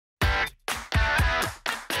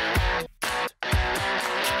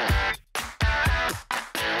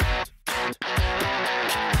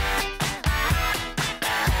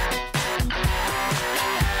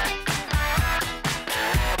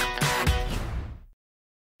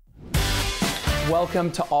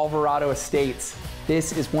Welcome to Alvarado Estates.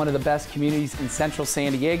 This is one of the best communities in central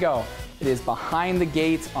San Diego. It is behind the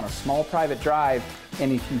gates on a small private drive,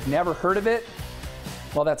 and if you've never heard of it,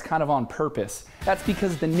 well, that's kind of on purpose. That's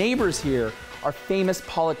because the neighbors here are famous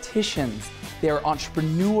politicians. They are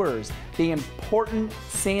entrepreneurs. They are important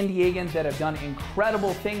San Diegans that have done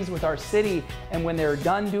incredible things with our city, and when they're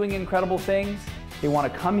done doing incredible things, they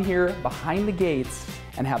want to come here behind the gates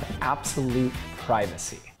and have absolute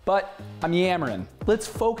privacy. But I'm yammering. Let's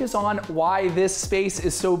focus on why this space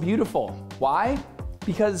is so beautiful. Why?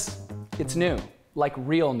 Because it's new, like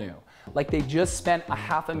real new. Like they just spent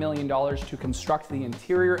 $500,000 to construct the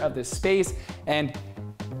interior of this space, and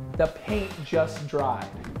the paint just dried.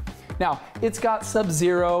 Now, it's got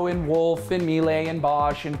Sub-Zero and Wolf and Miele and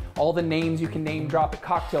Bosch and all the names you can name drop at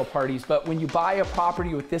cocktail parties, but when you buy a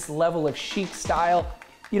property with this level of chic style,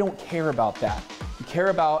 you don't care about that. You care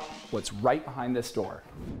about what's right behind this door.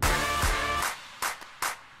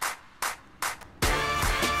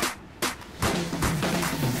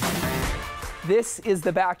 This is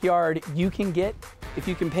the backyard you can get if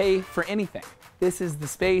you can pay for anything. This is the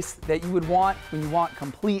space that you would want when you want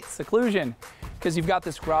complete seclusion, because you've got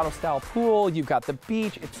this grotto style pool, you've got the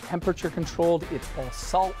beach, it's temperature controlled, it's all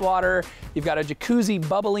salt water, you've got a jacuzzi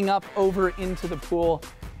bubbling up over into the pool,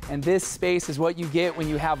 and this space is what you get when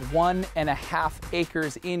you have 1.5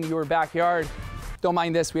 acres in your backyard. Don't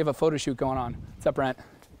mind this, we have a photo shoot going on. What's up, Brent?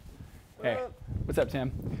 Hey, what's up,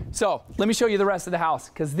 Tim? So, let me show you the rest of the house,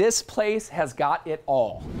 because this place has got it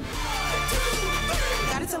all.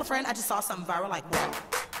 Gotta tell a friend, I just saw something viral like what?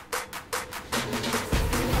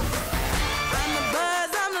 I'm the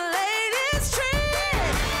buzz, I'm the latest trend.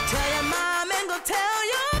 Tell your mom and go tell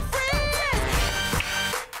your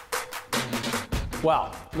friends.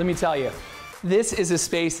 Well, let me tell you, this is a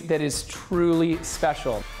space that is truly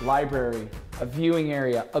special. Library, a viewing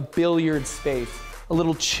area, a billiard space, a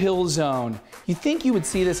little chill zone. You think you would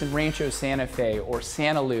see this in Rancho Santa Fe or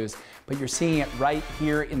Santa Luz, but you're seeing it right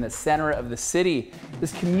here in the center of the city.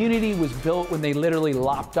 This community was built when they literally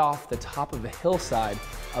lopped off the top of a hillside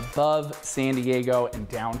above San Diego and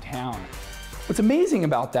downtown. What's amazing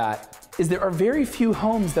about that is there are very few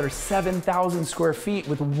homes that are 7,000 square feet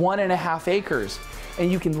with 1.5 acres. And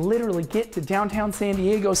you can literally get to downtown San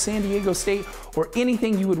Diego State, or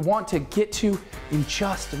anything you would want to get to in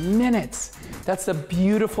just minutes. That's the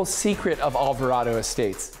beautiful secret of Alvarado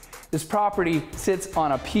Estates. This property sits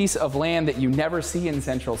on a piece of land that you never see in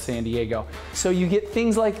central San Diego. So you get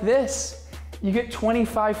things like this. You get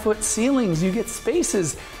 25-foot ceilings, you get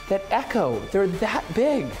spaces that echo. They're that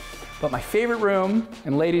big. But my favorite room,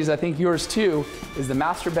 and ladies, I think yours too, is the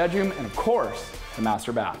master bedroom and of course, the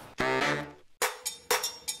master bath.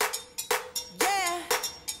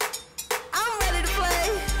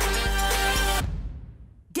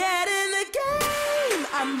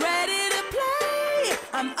 I'm ready to play.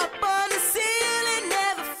 I'm up on the ceiling,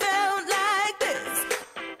 never felt like this.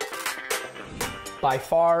 By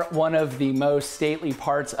far, one of the most stately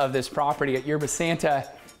parts of this property at Yerba Santa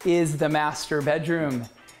is the master bedroom.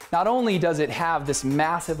 Not only does it have this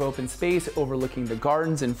massive open space overlooking the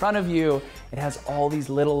gardens in front of you, it has all these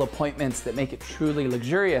little appointments that make it truly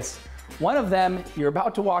luxurious. One of them you're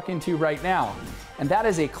about to walk into right now, and that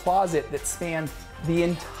is a closet that spans the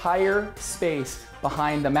entire space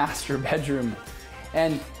behind the master bedroom.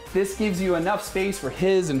 And this gives you enough space for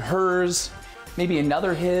his and hers, maybe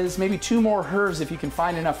another his, maybe two more hers if you can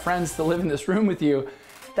find enough friends to live in this room with you.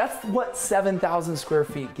 That's what 7,000 square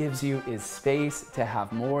feet gives you, is space to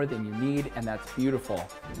have more than you need, and that's beautiful.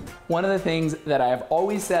 One of the things that I have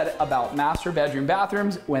always said about master bedroom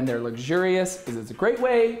bathrooms when they're luxurious is it's a great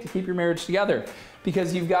way to keep your marriage together,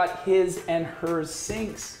 because you've got his and hers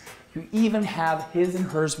sinks. You even have his and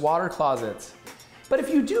hers water closets. But if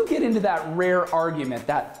you do get into that rare argument,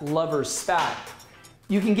 that lover's spat,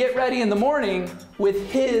 you can get ready in the morning with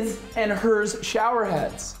his and hers shower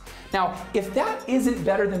heads. Now, if that isn't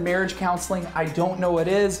better than marriage counseling, I don't know what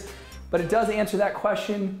is, but it does answer that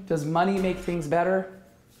question. Does money make things better?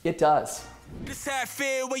 It does. This how I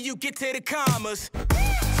feel when you get to the commas.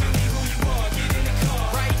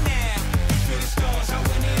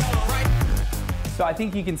 So I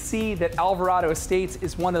think you can see that Alvarado Estates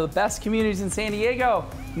is one of the best communities in San Diego.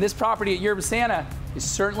 And this property at Yerba Santa is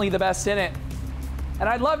certainly the best in it. And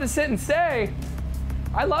I'd love to sit and say,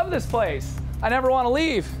 I love this place. I never want to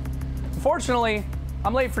leave. Unfortunately,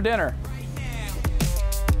 I'm late for dinner.